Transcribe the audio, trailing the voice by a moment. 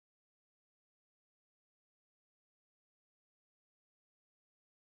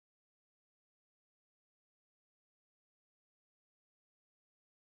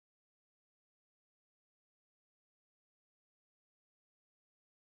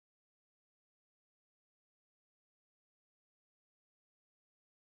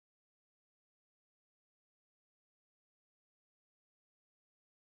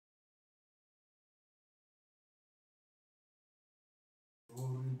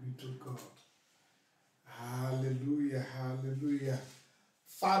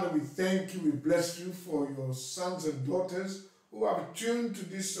Father, we thank you, we bless you for your sons and daughters who have tuned to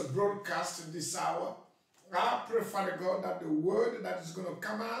this broadcast in this hour. I pray, Father God, that the word that is going to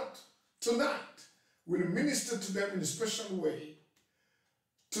come out tonight will minister to them in a special way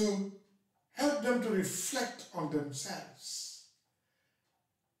to help them to reflect on themselves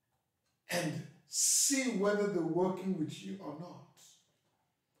and see whether they're working with you or not,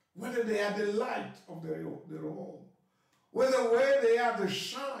 whether they are the light of their home, whether where they are the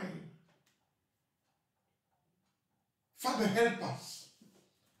shine. Father, help us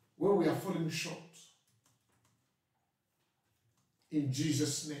where we are falling short. In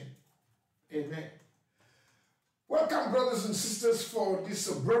Jesus' name, amen. Welcome, brothers and sisters, for this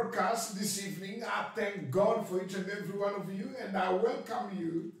broadcast this evening. I thank God for each and every one of you, and I welcome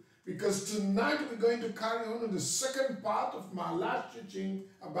you because tonight we're going to carry on in the second part of my last teaching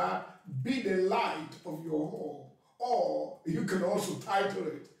about be the light of your home, or you can also title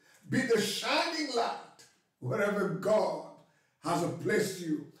it, be the shining light wherever God has placed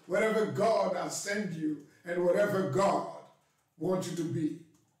you, wherever God has sent you, and wherever God wants you to be.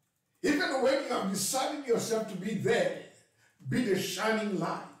 Even when you have decided yourself to be there, be the shining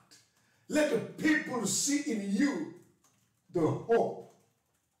light. Let the people see in you the hope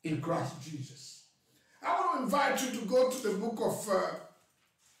in Christ Jesus. I want to invite you to go to the book of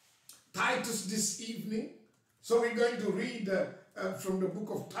Titus this evening. So we're going to read from the book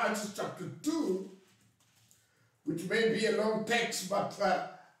of Titus chapter 2, which may be a long text, but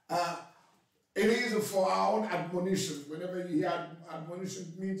it is for our own admonition. Whenever you hear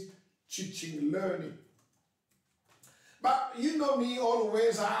admonition, it means teaching, learning. But you know me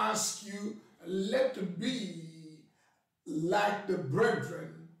always, I ask you, let be like the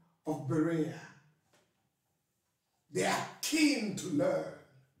brethren of Berea. They are keen to learn.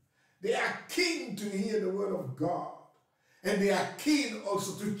 They are keen to hear the word of God. And they are keen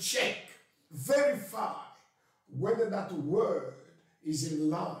also to check, verify whether that word is in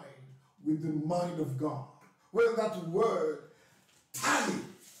line with the mind of God. Whether that word tallies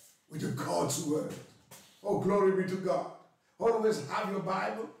with God's word. Oh, glory be to God. Always have your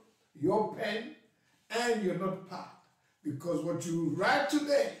Bible, your pen, and your notepad. Because what you write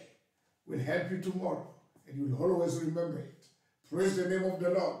today will help you tomorrow. And you will always remember it. Praise the name of the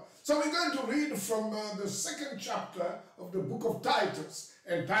Lord. So we're going to read from the second chapter of the book of Titus.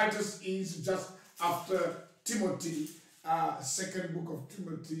 And Titus is just after Timothy, second book of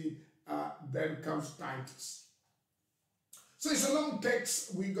Timothy, then comes Titus. So it's a long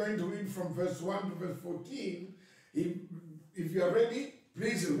text. We're going to read from verse 1 to verse 14. If you are ready,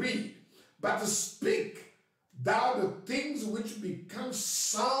 please read. But speak thou the things which become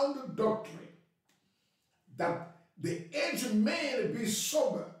sound doctrine, that the aged man be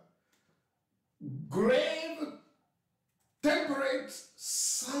sober, grave, temperate,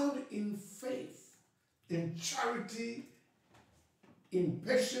 sound in faith, in charity, in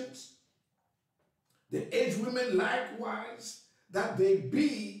patience. The aged women likewise, that they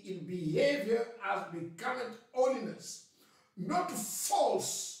be in behavior as becometh holiness, not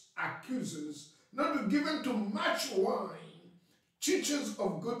false accusers, not given to much wine, teachers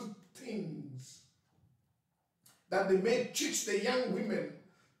of good things, that they may teach the young women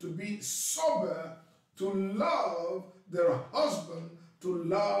to be sober, to love their husband, to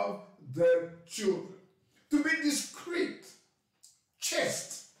love their children, to be discreet,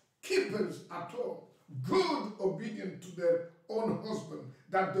 chaste, keepers at home, good, obedient to their own husband,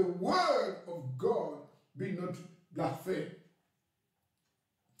 that the word of God be not blasphemed.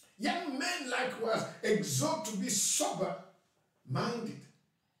 Young men likewise exhort to be sober-minded,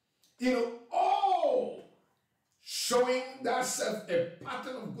 in all, showing thyself a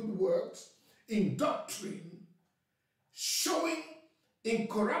pattern of good works, in doctrine, showing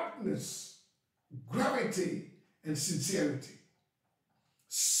incorruptness, gravity, and sincerity.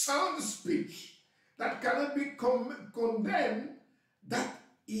 Sound speech that cannot be condemned, that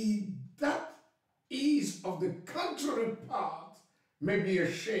is of the contrary part may be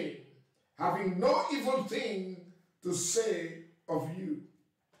ashamed, having no evil thing to say of you.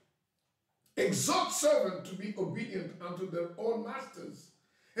 Exhort servants to be obedient unto their own masters,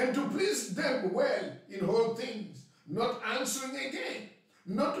 and to please them well in all things, not answering again,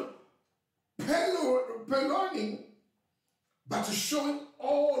 not purloining, but showing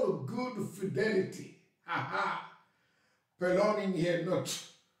all good fidelity. Purloining here, not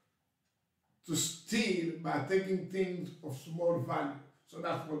to steal by taking things of small value. So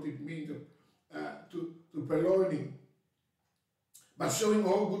that's what it means to purloining. But showing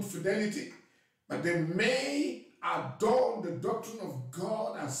all good fidelity, but they may adorn the doctrine of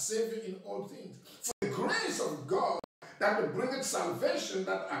God as Savior in all things. For the grace of God that bringeth salvation,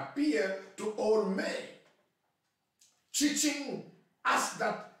 that appear to all men, teaching us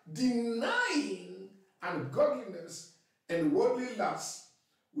that denying ungodliness and worldly lust,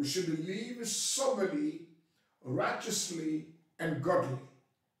 we should live soberly, righteously, and godly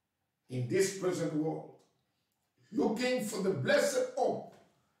in this present world, looking for the blessed hope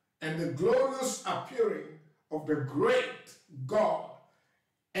and the glorious appearing of the great God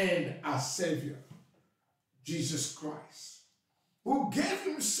and our Savior, Jesus Christ, who gave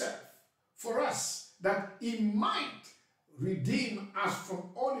himself for us that he might redeem us from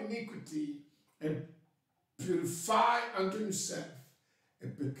all iniquity and purify unto himself a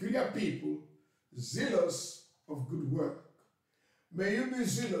peculiar people, zealous of good work. May you be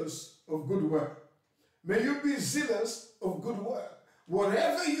zealous of good work. May you be zealous of good work.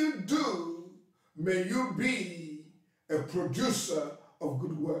 Whatever you do, may you be a producer of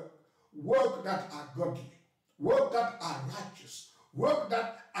good work. Work that are godly. Work that are righteous. Work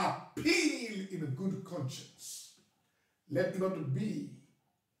that appeal in a good conscience. Let not be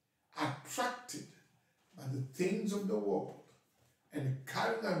attracted by the things of the world and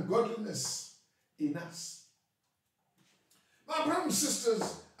carrying ungodliness in us. My brothers and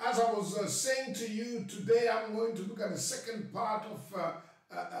sisters, as I was saying to you today, I'm going to look at the second part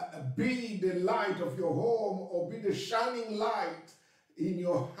of be the light of your home, or be the shining light in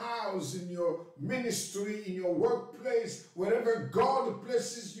your house, in your ministry, in your workplace, wherever God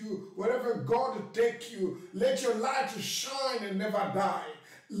places you, wherever God take you. Let your light shine and never die.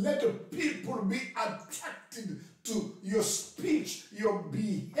 Let the people be attracted to your speech, your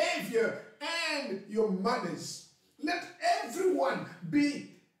behavior, and your manners. Let everyone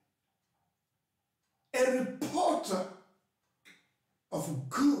be a reporter of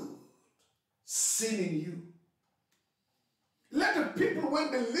good seen in you. Let the people,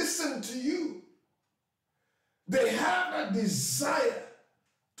 when they listen to you, they have a desire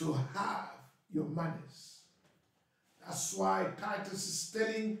to have your manners. That's why Titus is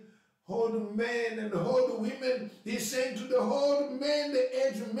telling old men and old women, he's saying to the old men, the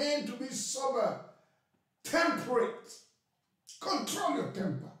aged men, to be sober, temperate. Control your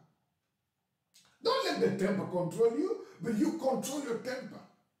temper. Don't let the temper control you, but you control your temper.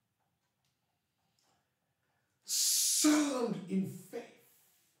 Sound in faith.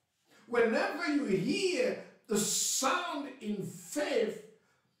 Whenever you hear the sound in faith,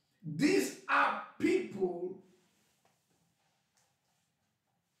 these are people,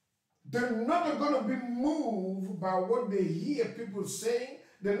 they're not going to be moved by what they hear people saying.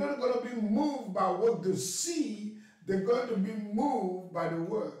 They're not going to be moved by what they see. They're going to be moved by the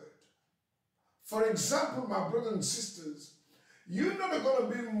word. For example, my brothers and sisters, you're not going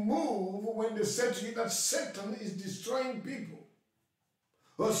to be moved when they say to you that Satan is destroying people,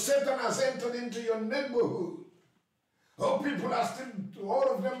 or Satan has entered into your neighborhood, or people are still,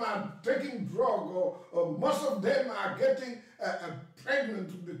 all of them are taking drugs, or most of them are getting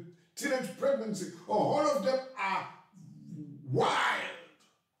pregnant with the teenage pregnancy, or all of them are wild.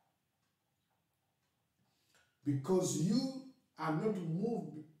 Because you are not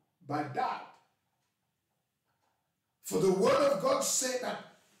moved by that. For the word of God said that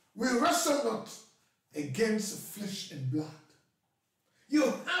we wrestle not against flesh and blood. You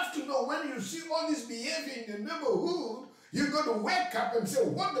have to know, when you see all this behavior in the neighborhood, you've got to wake up and say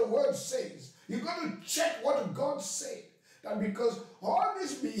what the word says. You've got to check what God said. That because all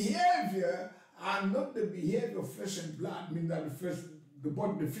this behavior are not the behavior of flesh and blood, meaning that the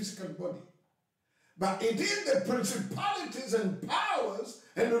body, the physical body. But it is the principalities and powers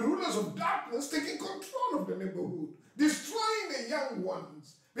and the rulers of darkness taking control of the neighborhood, destroying the young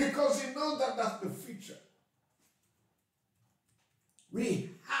ones, because he knows that that's the future.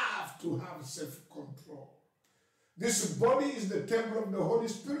 We have to have self-control. This body is the temple of the Holy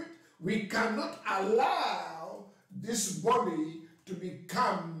Spirit. We cannot allow this body to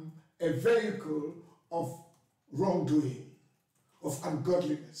become a vehicle of wrongdoing, of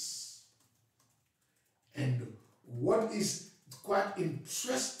ungodliness. And what is quite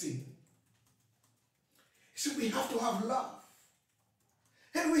interesting is we have to have love.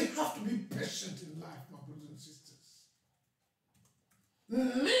 And we have to be patient in life, my brothers and sisters.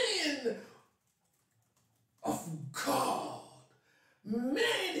 Men of God,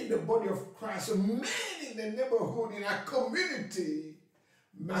 men in the body of Christ, men in the neighborhood, in our community,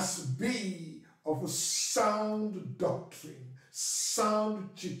 must be of sound doctrine,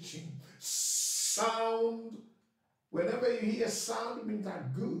 sound teaching, sound. Whenever you hear sound, it means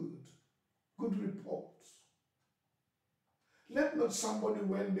that good reports. Let not somebody,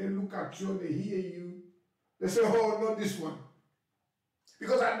 when they look at you, they hear you, they say, oh, not this one.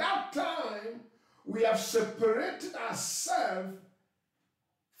 Because at that time, we have separated ourselves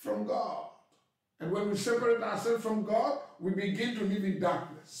from God. And when we separate ourselves from God, we begin to live in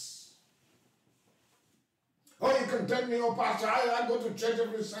darkness. Oh, you can tell me, oh, Pastor, I go to church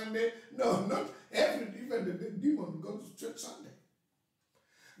every Sunday. No, not every, even the demon goes to church Sunday.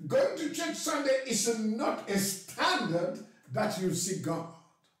 Going to church Sunday is not a standard that you see God.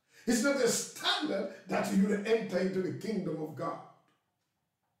 It's not a standard that you will enter into the kingdom of God.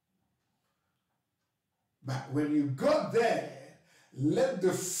 But when you go there, let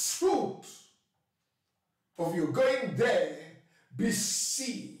the fruit of your going there be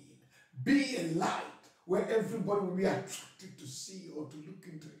seen, be a light where everybody will be attracted to see or to look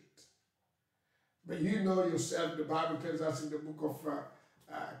into it. But you know yourself, the Bible tells us in the book of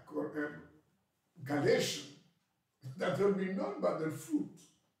Galatians, that they'll be known by the fruit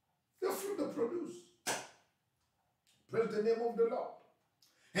they produce. Praise the name of the Lord.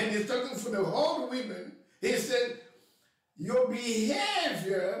 And he's talking for the whole women. He said, your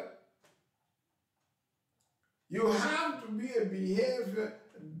behavior, you have to be a behavior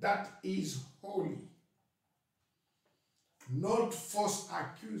that is holy, not false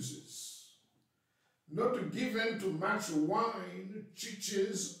accusers, not to give in to much wine,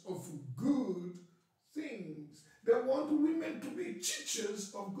 teachers of good things. They want women to be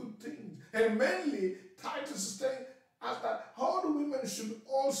teachers of good things. And mainly, Titus is saying us that all the women should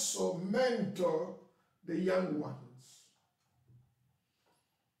also mentor the young ones.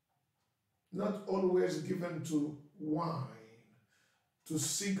 Not always given to wine, to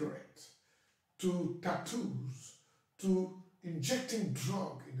cigarette, to tattoos, to injecting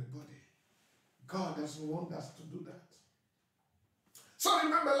drug in the body. God doesn't want us to do that. So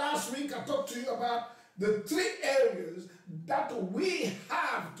remember last week I talked to you about the 3 areas that we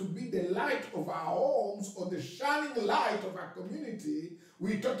have to be the light of our homes or the shining light of our community.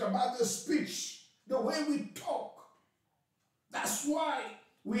 We talked about the speech, the way we talk. That's why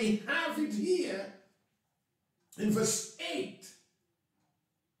we have it here in verse 8.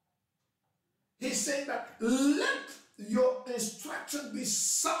 He's saying that let your instruction be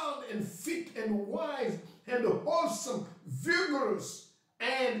sound and fit and wise and wholesome, vigorous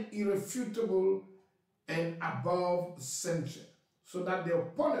and irrefutable and above censure, so that the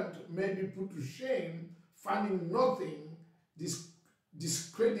opponent may be put to shame, finding nothing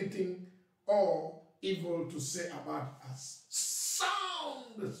discrediting or evil to say about us.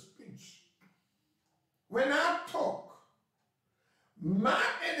 Sound speech. When I talk, my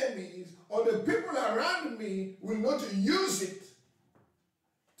enemies or the people around me will not use it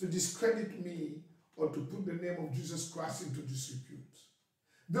to discredit me or to put the name of Jesus Christ into disrepute.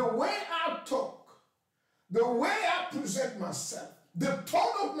 The way I talk, the way I present myself, the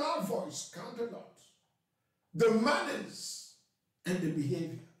tone of my voice count a lot. The manners and the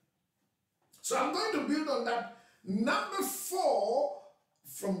behavior. So I'm going to build on that. Number 4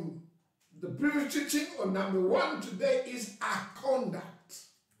 from the previous teaching, or number 1 today, is our conduct.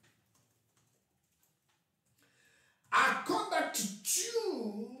 Our conduct to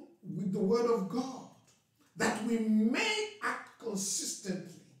tune with the Word of God, that we may act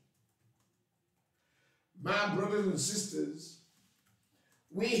consistently. My brothers and sisters,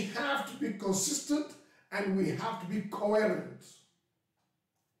 we have to be consistent and we have to be coherent.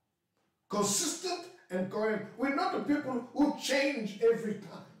 Consistent and coherent. We're not the people who change every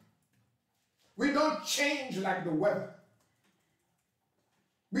time. We don't change like the weather.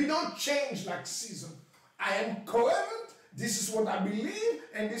 We don't change like season. I am coherent. This is what I believe,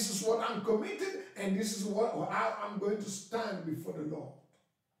 and this is what I'm committed, and this is how I'm going to stand before the Lord.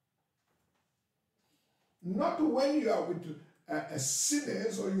 Not when you are with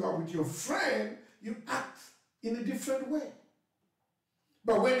sinners or you are with your friend, you act in a different way.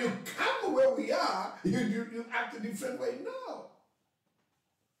 But when you come where we are, you act a different way. No.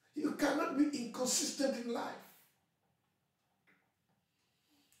 You cannot be inconsistent in life.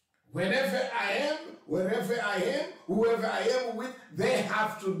 Whenever I am, wherever I am, whoever I am with, they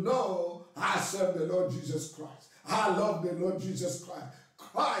have to know I serve the Lord Jesus Christ. I love the Lord Jesus Christ.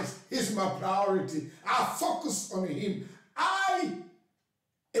 Christ is my priority. I focus on Him. I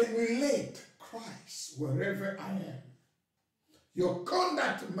emulate Christ wherever I am. Your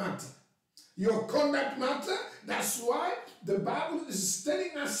conduct matters. Your conduct matters. That's why the Bible is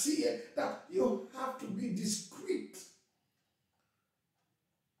telling us here that you have to be discreet.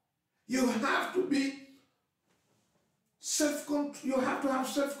 You have to be self-control. You have to have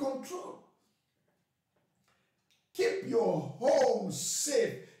self-control. Keep your home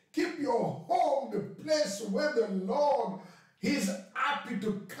safe. Keep your home the place where the Lord He's happy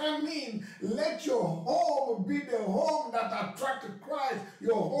to come in. Let your home be the home that attracts Christ.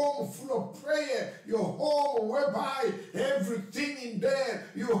 Your home full of prayer. Your home whereby everything in there,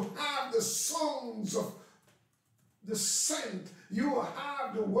 you have the songs of the saint. You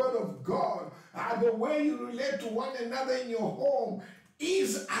have the word of God. The way you relate to one another in your home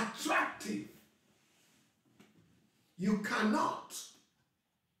is attractive. You cannot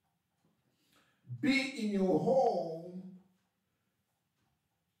be in your home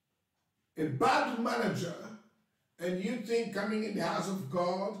a bad manager and you think coming in the house of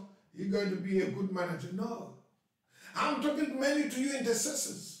God, you're going to be a good manager. No. I'm talking mainly to you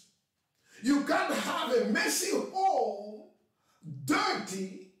intercessors. You can't have a messy home,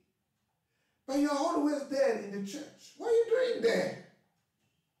 dirty, but you're always there in the church. What are you doing there?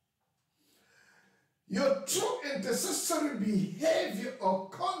 Your true intercessory behavior or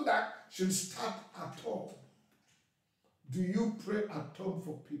conduct should start at home. Do you pray at home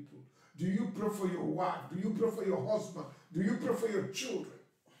for people? Do you pray for your wife? Do you pray for your husband? Do you pray for your children?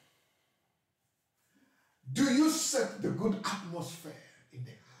 Do you set the good atmosphere in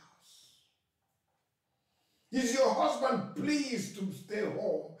the house? Is your husband pleased to stay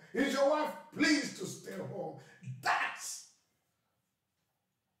home? Is your wife pleased to stay home? That's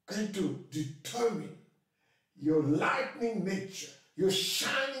going to determine your lightning nature, your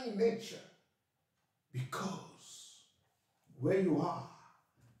shining nature. Because where you are,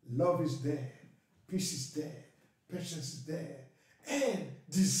 love is there, peace is there, patience is there, and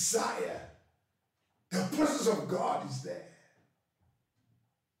desire. The presence of God is there.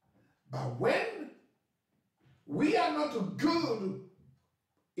 But when we are not good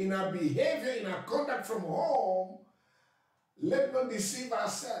in our behavior, in our conduct from home, let's not deceive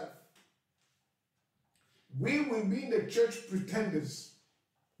ourselves. We will be in the church pretenders.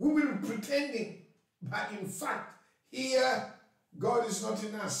 We will be pretending, but in fact, here, God is not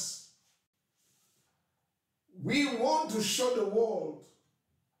in us. We want to show the world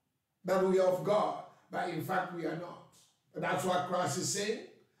that we are of God, but in fact we are not. And that's what Christ is saying.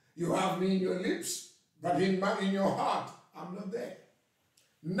 You have me in your lips, but in your heart, I'm not there.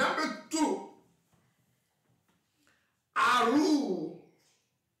 Number 2, our rule.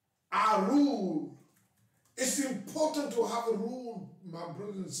 Our rule. It's important to have a rule, my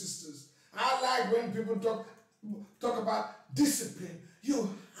brothers and sisters. I like when people talk about discipline. You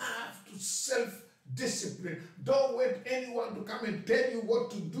have to self-discipline. Don't wait anyone to come and tell you what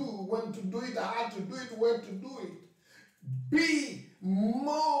to do, when to do it, how to do it, where to do it. Be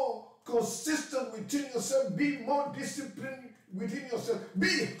more consistent within yourself. Be more disciplined within yourself.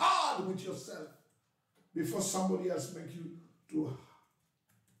 Be hard with yourself before somebody else makes you to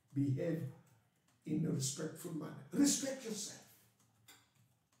behave in a respectful manner. Respect yourself.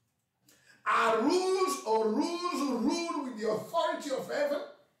 Our rules rule with the authority of heaven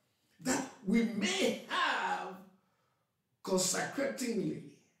that we may have consecratingly.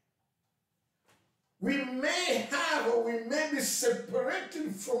 We may have or we may be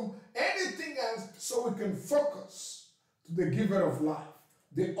separated from anything else so we can focus to the giver of life,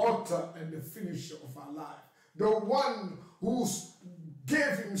 the author and the finisher of our life, the one who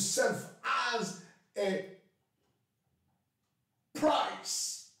gave himself as a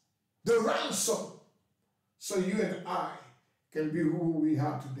price, the ransom, so you and I can be who we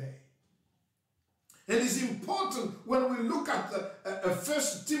are today. And it's important when we look at 1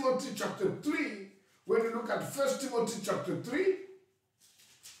 Timothy chapter 3, when we look at 1 Timothy chapter 3,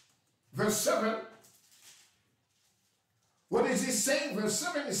 verse 7, what is he saying? Verse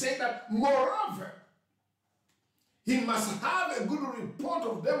 7 is saying that, moreover, he must have a good report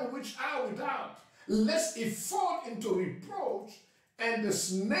of them which are without, lest he fall into reproach and the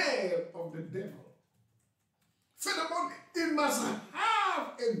snare of the devil. Furthermore, he must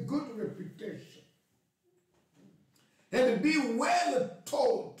have a good reputation and be well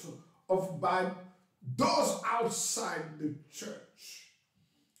thought of by those outside the church,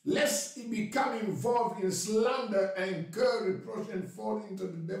 lest he become involved in slander and incur reproach and fall into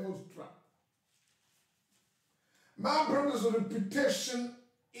the devil's trap. My brother's reputation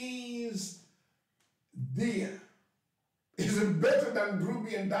is dear. Is better than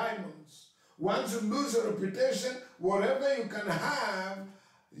ruby and diamonds. Once you lose a reputation, whatever you can have,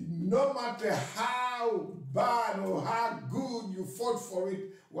 no matter how bad or how good you fought for it,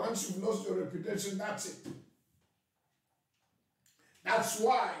 once you've lost your reputation, that's it. That's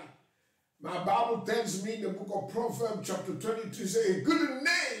why my Bible tells me in the book of Proverbs chapter 22, say a good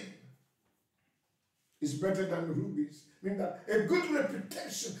name is better than rubies. Meaning that a good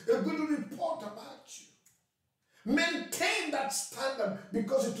reputation, a good report about you. Maintain that standard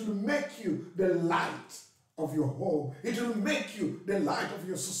because it will make you the light of your home. It will make you the light of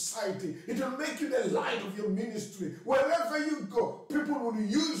your society. It will make you the light of your ministry. Wherever you go, people will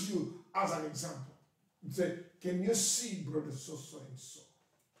use you as an example. Say, can you see brother so and so?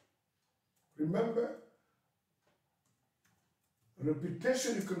 Remember,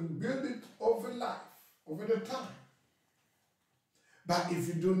 reputation, you can build it over life, over the time. But if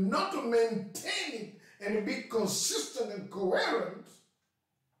you do not maintain it and be consistent and coherent,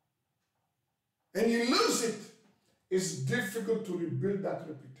 and you lose it, it's difficult to rebuild that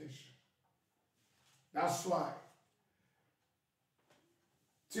reputation. That's why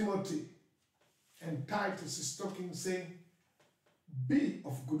Timothy and Titus is talking, saying, be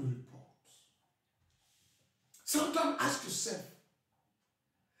of good report. Sometimes ask yourself,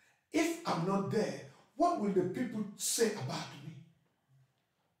 if I'm not there, what will the people say about me?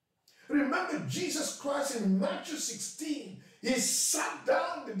 Remember Jesus Christ in Matthew 16, he sat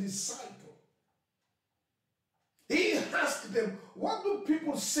down the disciples. He asked them, what do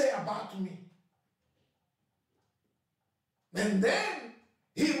people say about me? And then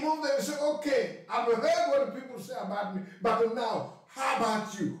he moved them and said, okay, I've heard what the people say about me, but now, how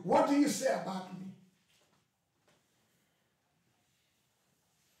about you? What do you say about me?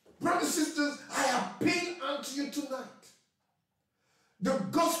 Brothers and sisters, I appeal unto you tonight. The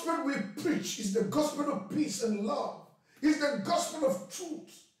gospel we preach is the gospel of peace and love. It's the gospel of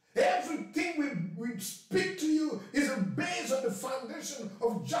truth. Everything we speak to you is based on the foundation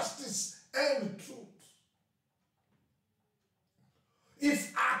of justice and truth.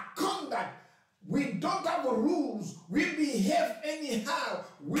 If our conduct, we don't have rules, we behave anyhow,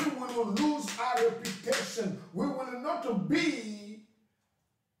 we will lose our reputation. We will not be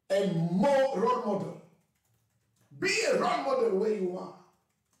a more role model. Be a role model where you are.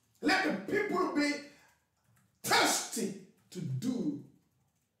 Let the people be thirsty to do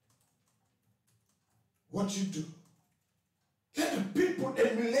what you do. Let the people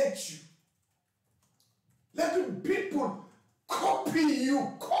emulate you. Let the people copy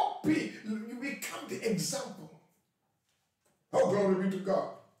you. Copy. You become the example. Oh, glory be to God.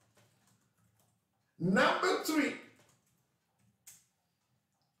 Number 3,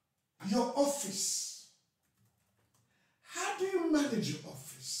 your office. How do you manage your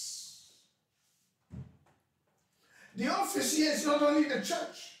office? The office here is not only the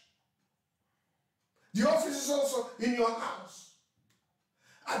church. The office is also in your house,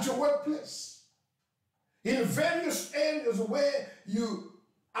 at your workplace, in various areas where you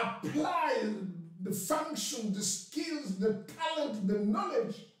apply the function, the skills, the talent, the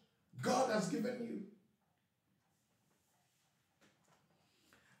knowledge God has given you.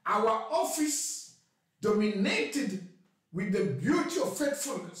 Our office dominated with the beauty of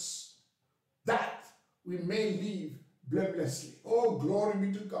faithfulness, that we may live blamelessly. Oh, glory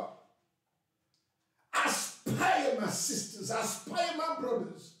be to God. Aspire, my sisters, aspire, my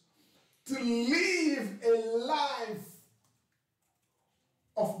brothers, to live a life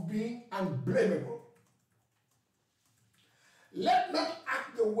of being unblameable. Let not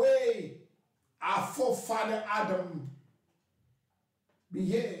act the way our forefather Adam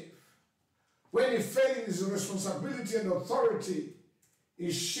behaved. When he failed in his responsibility and authority,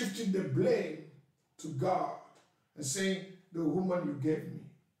 he shifted the blame to God and saying, the woman you gave me.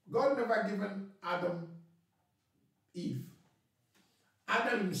 God never given Adam Eve.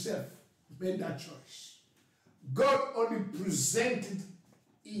 Adam himself made that choice. God only presented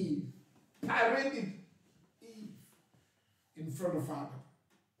Eve, paraded Eve in front of Adam.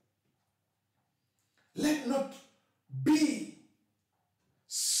 Let not be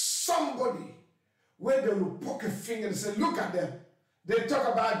somebody where they will poke a finger and say, look at them. They talk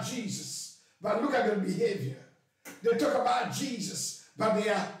about Jesus, but look at their behavior. They talk about Jesus, but they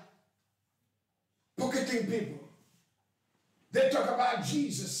are pocketing people. They talk about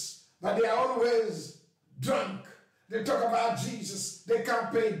Jesus, but they are always drunk. They talk about Jesus, they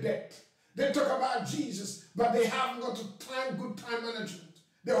can't pay debt. They talk about Jesus, but they haven't got good time management.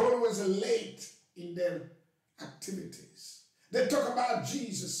 They're always late in their activities. They talk about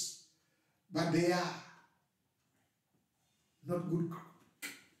Jesus, but they are not good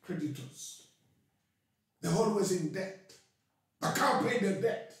creditors. They're always in debt, but can't pay the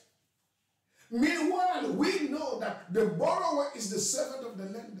debt. Meanwhile, we know that the borrower is the servant of the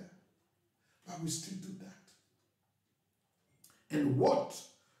lender, but we still do that. And what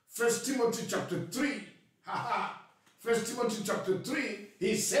 1 Timothy chapter 3, 1 Timothy chapter 3,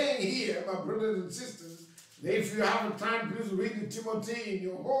 he's saying here, my brothers and sisters, if you have time, please read Timothy in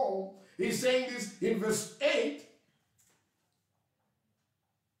your home. He's saying this in verse 8.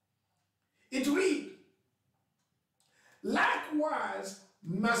 It reads, likewise,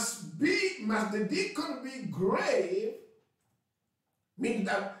 must the deacon be grave, meaning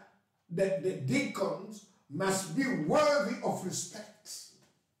that the deacons must be worthy of respect.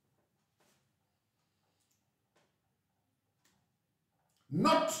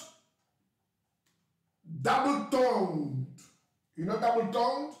 Not double-tongued. You know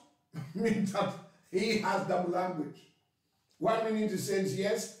double-tongued? Means that he has double language. 1 minute he says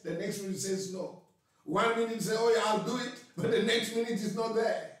yes, the next minute he says no. 1 minute he says, oh yeah, I'll do it, but the next minute he's not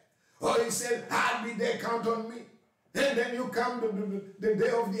there. Or he said, I'll be there, count on me. And then you come to the day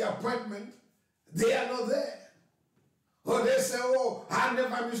of the appointment, they are not there. Or they say, oh, I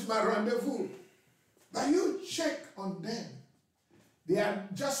never miss my rendezvous. But you check on them. They are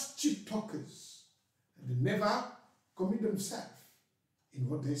just cheap talkers. And they never commit themselves in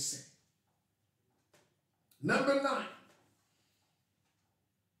what they say. Number 9.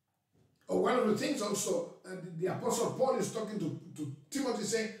 Or one of the things also, the Apostle Paul is talking to Timothy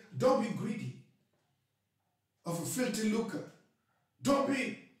saying, don't be greedy of a filthy lucre. Don't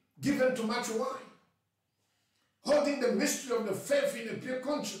be given too much wine. Holding the mystery of the faith in a pure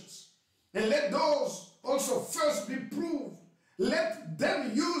conscience. And let those also first be proved. Let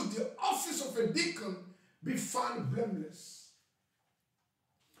them use the office of a deacon be found blameless.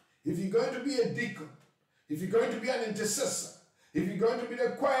 If you're going to be a deacon, if you're going to be an intercessor, if you're going to be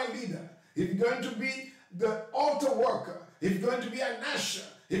the choir leader, if you're going to be the altar worker, if you're going to be an usher,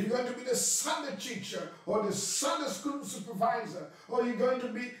 if you're going to be the Sunday teacher or the Sunday school supervisor, or you're going to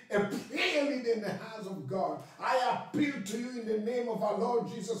be a prayer leader in the house of God, I appeal to you in the name of our Lord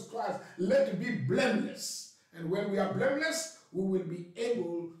Jesus Christ, let it be blameless. And when we are blameless, we will be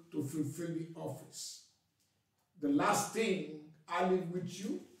able to fulfill the office. The last thing I leave with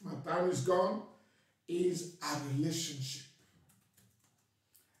you, my time is gone, is our relationship.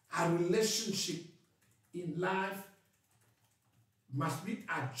 Our relationship in life must be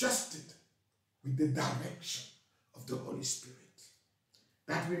adjusted with the direction of the Holy Spirit.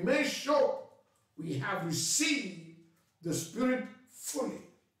 That we make sure we have received the Spirit fully.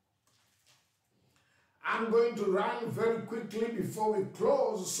 I'm going to run very quickly before we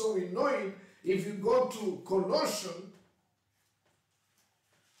close so we know it. If you go to Colossians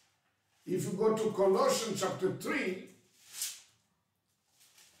chapter 3,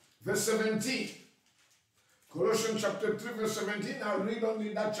 verse 17. Colossians chapter 3, verse 17. I'll read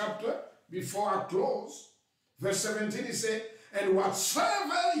only that chapter before I close. Verse 17, he said, and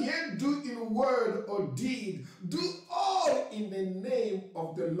whatsoever ye do in word or deed, do all in the name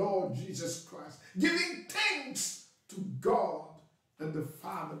of the Lord Jesus Christ, giving thanks to God and the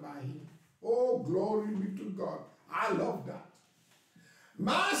Father by him. Oh, glory be to God. I love that.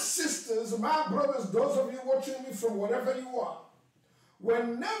 My sisters, my brothers, those of you watching me from wherever you are,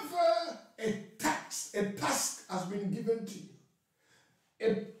 whenever a task has been given to you,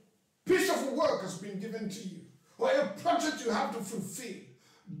 a piece of work has been given to you, or a project you have to fulfill,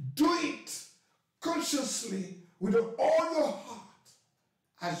 do it consciously with all your heart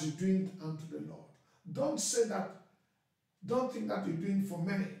as you do it unto the Lord. Don't say that, don't think that you're doing it for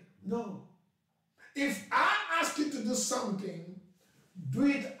men. No. If I ask you to do something, do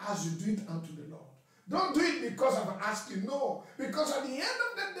it as you do it unto the Lord. Don't do it because I've asked you. No. Because at the end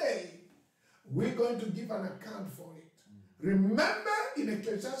of the day, we're going to give an account for it. Remember in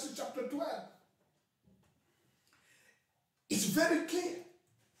Ecclesiastes chapter 12, it's very clear.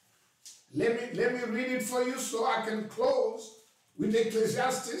 Let me read it for you so I can close with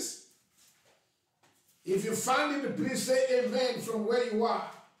Ecclesiastes. If you find it, please say amen from where you are.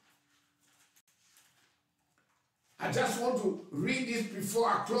 I just want to read this before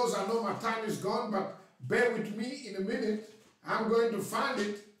I close. I know my time is gone, but bear with me in a minute. I'm going to find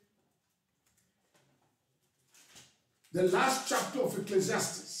it. The last chapter of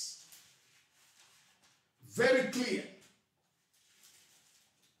Ecclesiastes. Very clear.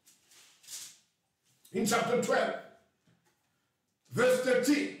 In chapter 12, verse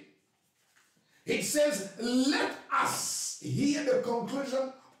 13, it says, let us hear the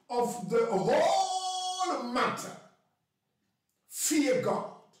conclusion of the whole matter. Fear God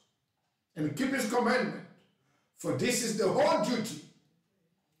and keep his commandment, for this is the whole duty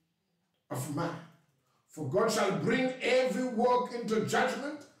of man. For God shall bring every work into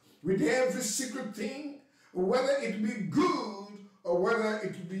judgment with every secret thing, whether it be good or whether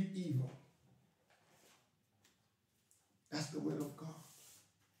it be evil. That's the word of God.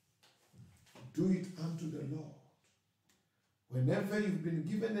 Do it unto the Lord. Whenever you've been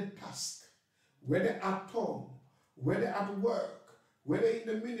given a task, whether at home, whether at work, whether in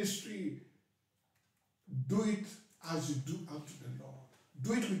the ministry, do it as you do unto the Lord.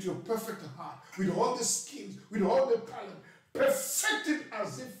 Do it with your perfect heart, with all the skills, with all the talent. Perfect it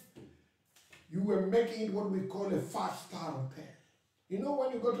as if you were making it what we call a 5-star hotel. You know,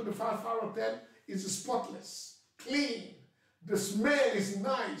 when you go to the 5-star hotel, it's spotless, clean. The smell is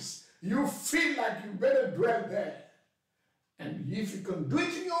nice. You feel like you better dwell there. And if you can do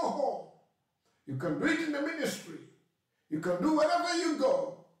it in your home, you can do it in the ministry, you can do wherever you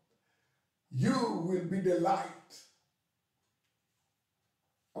go, you will be the light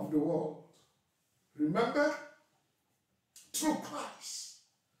of the world. Remember, through Christ,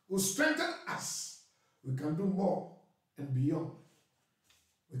 who strengthened us, we can do more and beyond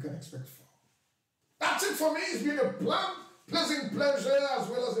we can expect for. That's it for me. It's been a pleasant pleasure as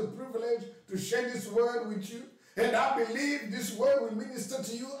well as a privilege to share this word with you. And I believe this word will minister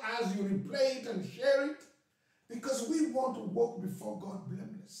to you as you replay it and share it, because we want to walk before God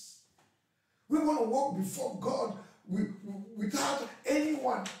blameless. We want to walk before God without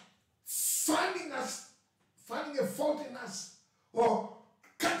anyone finding a fault in us, or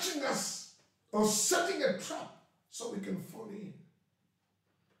catching us, or setting a trap so we can fall in.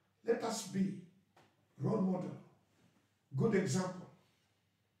 Let us be role model, good example.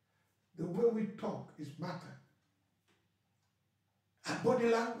 The way we talk is matter. Our body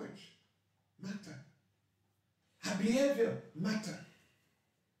language matter. Our behavior matter.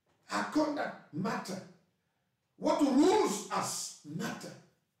 Our conduct matter. What rules us matter.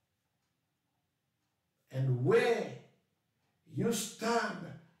 And where you stand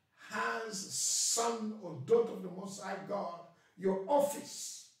as son or daughter of the Most High God, your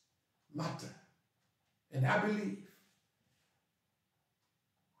office matter. And I believe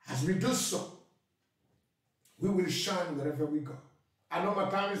as we do so, we will shine wherever we go. I know my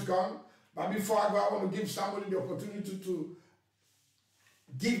time is gone, but before I go, I want to give somebody the opportunity to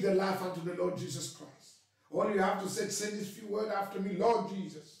give their life unto the Lord Jesus Christ. All you have to say this few words after me: Lord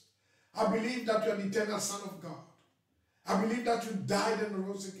Jesus, I believe that you are the eternal Son of God. I believe that you died and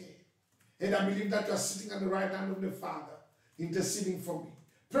rose again. And I believe that you are sitting on the right hand of the Father, interceding for me.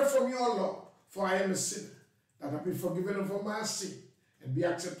 Pray for me, O Lord, for I am a sinner, that I be forgiven of all my sin and be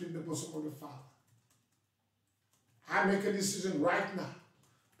accepted in the bosom of the Father. I make a decision right now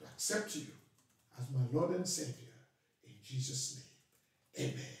to accept you as my Lord and Savior, in Jesus' name.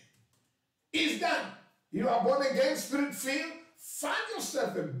 Amen. It's done. You are born again, spirit-filled. Find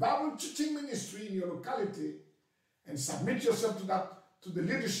yourself a Bible teaching ministry in your locality and submit yourself to the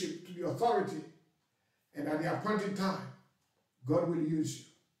leadership, to the authority. And at the appointed time, God will use you.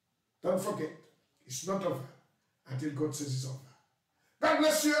 Don't forget, it's not over until God says it's over. God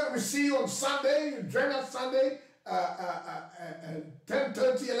bless you, and we see you on Sunday. You join us Sunday,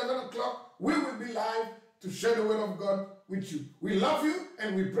 10:30, 11 o'clock. We will be live to share the word of God with you. We love you,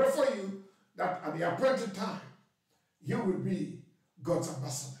 and we pray for you that at the appointed time, you will be God's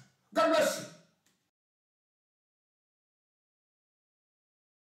ambassador. God bless you.